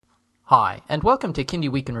Hi, and welcome to Kindy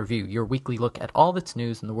Week in Review, your weekly look at all that's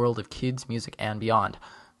news in the world of kids, music, and beyond.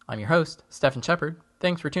 I'm your host, Stefan Shepard.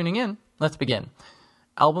 Thanks for tuning in. Let's begin.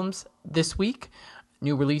 Albums this week.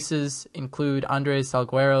 New releases include Andres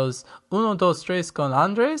Salguero's Uno, Dos, Tres con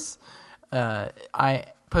Andres. I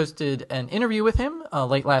posted an interview with him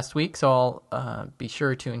late last week, so I'll be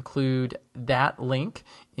sure to include that link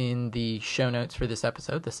in the show notes for this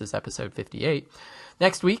episode. This is episode 58.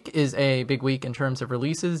 Next week is a big week in terms of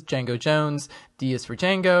releases. Django Jones, D is for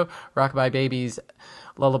Django, Rockabye Babies,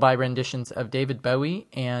 lullaby renditions of David Bowie,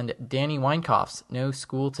 and Danny Weinkauf's No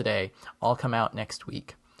School Today all come out next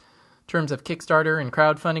week. In terms of Kickstarter and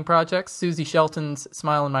crowdfunding projects, Susie Shelton's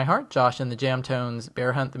Smile in My Heart, Josh and the Jamtones'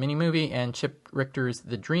 Bear Hunt the Mini Movie, and Chip Richter's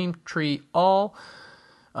The Dream Tree all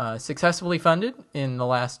successfully funded in the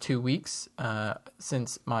last 2 weeks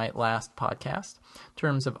since my last podcast. In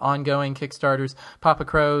terms of ongoing Kickstarters, Papa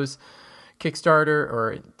Crow's Kickstarter,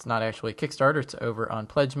 or it's not actually a Kickstarter, it's over on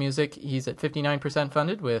Pledge Music. He's at 59%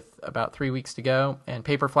 funded with about 3 weeks to go. And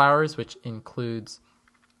Paper Flowers, which includes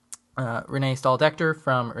Renee Stahl-Dechter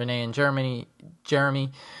from Renee and Jeremy.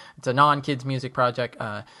 It's a non-kids music project.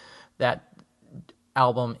 That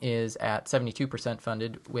album is at 72%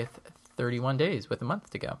 funded with 31 days, with a month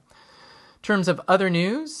to go. In terms of other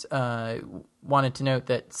news, wanted to note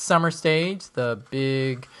that Summer Stage, the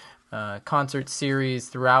big concert series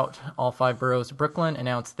throughout all 5 boroughs of Brooklyn,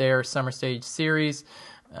 announced their Summer Stage series.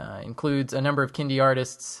 Includes a number of Kindy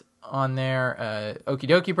artists on there. Okie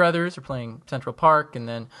Dokie Brothers are playing Central Park, and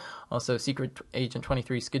then also Secret Agent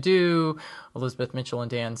 23 Skidoo, Elizabeth Mitchell and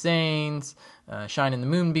Dan Zanes, Shine in the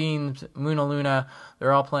Moonbeams, Moona Luna.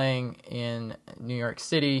 They're all playing in New York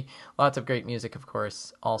City. Lots of great music, of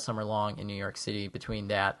course, all summer long in New York City between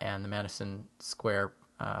that and the Madison Square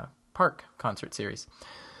Park concert series.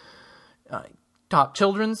 Top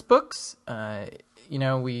children's books.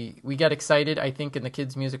 We get excited, I think, in the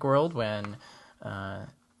kids' music world when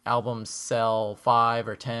albums sell 5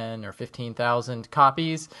 or 10 or 15,000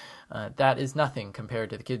 copies. That is nothing compared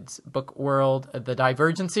to the kids' book world. The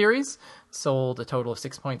Divergent series sold a total of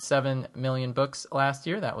 6.7 million books last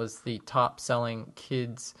year. That was the top-selling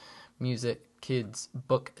kids'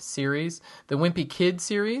 book series. The Wimpy Kid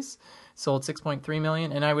series sold 6.3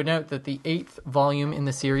 million, and I would note that the 8th volume in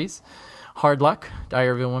the series, Hard Luck,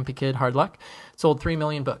 Diary of a Wimpy Kid, Hard Luck, sold 3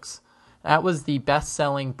 million books. That was the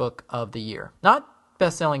best-selling book of the year. Not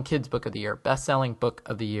best-selling kids book of the year, best-selling book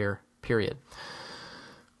of the year, period.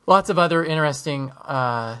 Lots of other interesting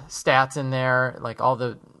stats in there,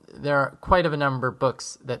 there are quite a number of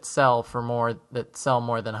books that sell more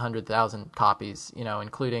than 100,000 copies,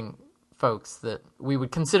 including folks that we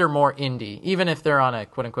would consider more indie, even if they're on a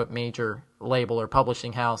quote-unquote major label or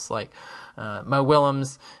publishing house like Mo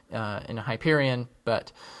Willems in Hyperion,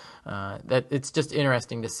 but that it's just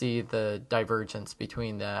interesting to see the divergence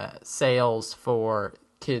between the sales for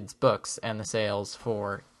kids' books and the sales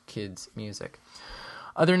for kids' music.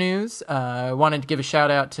 Other news, I wanted to give a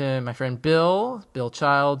shout out to my friend Bill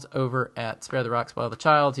Childs over at Spare the Rock, Spoil the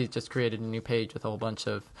Child. He's just created a new page with a whole bunch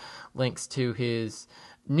of links to his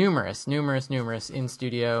numerous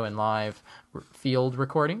in-studio and live field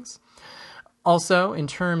recordings. Also, in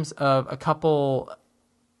terms of a couple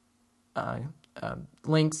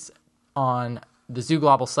links on the Zoo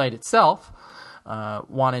Global site itself,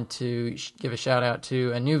 wanted to give a shout out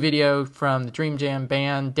to a new video from the Dream Jam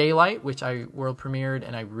band Daylight, which I world premiered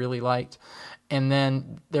and I really liked. And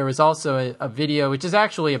then there was also a video, which is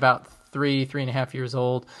actually about 3.5 years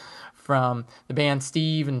old, from the band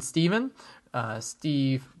Steve and Steven.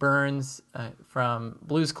 Steve Burns from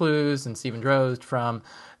Blues Clues and Stephen Drozd from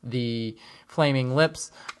the Flaming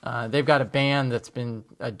Lips. They've got a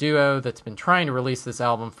duo that's been trying to release this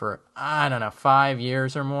album for, 5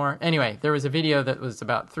 years or more. Anyway, there was a video that was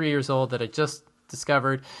about 3 years old that I just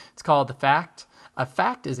discovered. It's called The Fact. A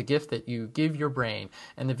fact is a gift that you give your brain.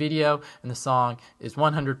 And the video and the song is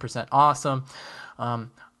 100% awesome.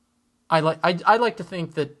 I like to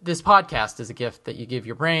think that this podcast is a gift that you give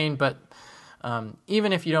your brain, but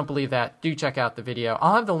even if you don't believe that, do check out the video.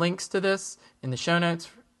 I'll have the links to this in the show notes.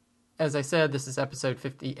 As I said, this is episode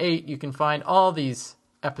 58. You can find all these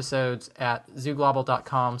episodes at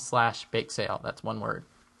zooglobal.com/bake sale. That's one word.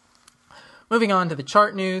 Moving on to the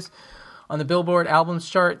chart news. On the Billboard albums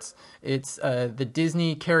charts, it's the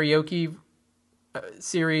Disney karaoke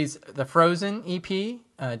series, the Frozen EP,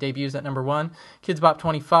 debuts at number 1, Kids Bop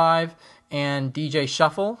 25, and DJ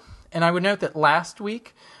Shuffle. And I would note that last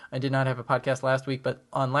week, I did not have a podcast last week, but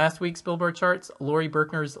on last week's Billboard charts, Laurie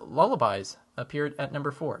Berkner's Lullabies appeared at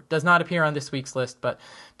number 4. Does not appear on this week's list, but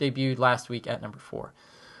debuted last week at number 4.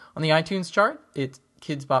 On the iTunes chart, it's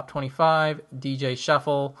Kids Bop 25, DJ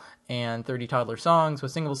Shuffle, and 30 Toddler Songs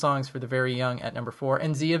with single songs for the very young at number 4,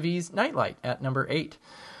 and Zia V's Nightlight at number 8.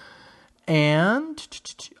 And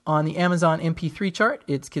on the Amazon MP3 chart,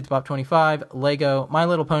 it's Kids Bop 25, Lego, My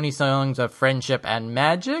Little Pony Songs of Friendship and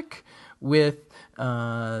Magic, with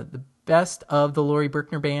the Best of the Laurie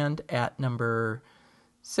Berkner Band at number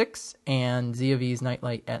 6, and Zia V's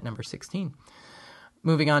Nightlight at number 16.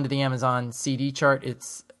 Moving on to the Amazon CD chart,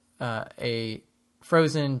 it's a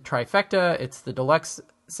Frozen trifecta. It's the deluxe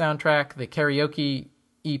soundtrack, the karaoke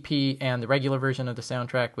EP, and the regular version of the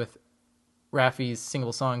soundtrack with Raffi's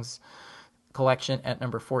single songs collection at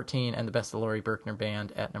number 14, and the Best of Laurie Berkner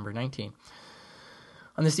Band at number 19.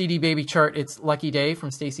 On the CD Baby chart, it's Lucky Day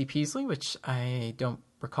from Stacey Peasley, which I don't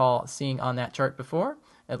recall seeing on that chart before,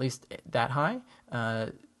 at least that high.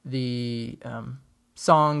 The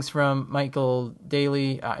songs from Michael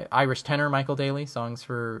Daly, Irish tenor Michael Daly, songs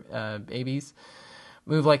for babies.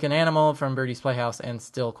 Move Like an Animal from Birdie's Playhouse, and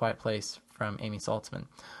Still Quiet Place from Amy Saltzman.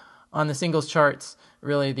 On the singles charts,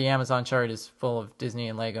 really the Amazon chart is full of Disney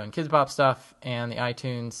and Lego and Kids Bop stuff, and the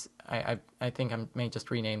iTunes, I think I may just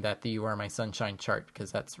rename that the You Are My Sunshine chart,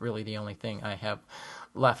 because that's really the only thing I have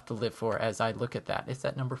left to live for as I look at that. It's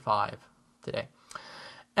at number 5 today.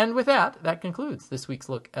 And with that concludes this week's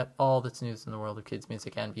look at all that's news in the world of kids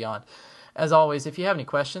music and beyond. As always, if you have any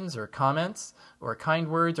questions or comments or kind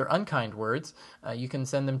words or unkind words, you can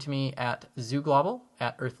send them to me at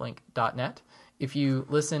zooglobal@earthlink.net. If you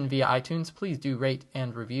listen via iTunes, please do rate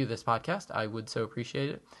and review this podcast. I would so appreciate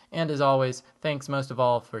it. And as always, thanks most of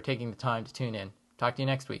all for taking the time to tune in. Talk to you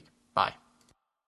next week. Bye.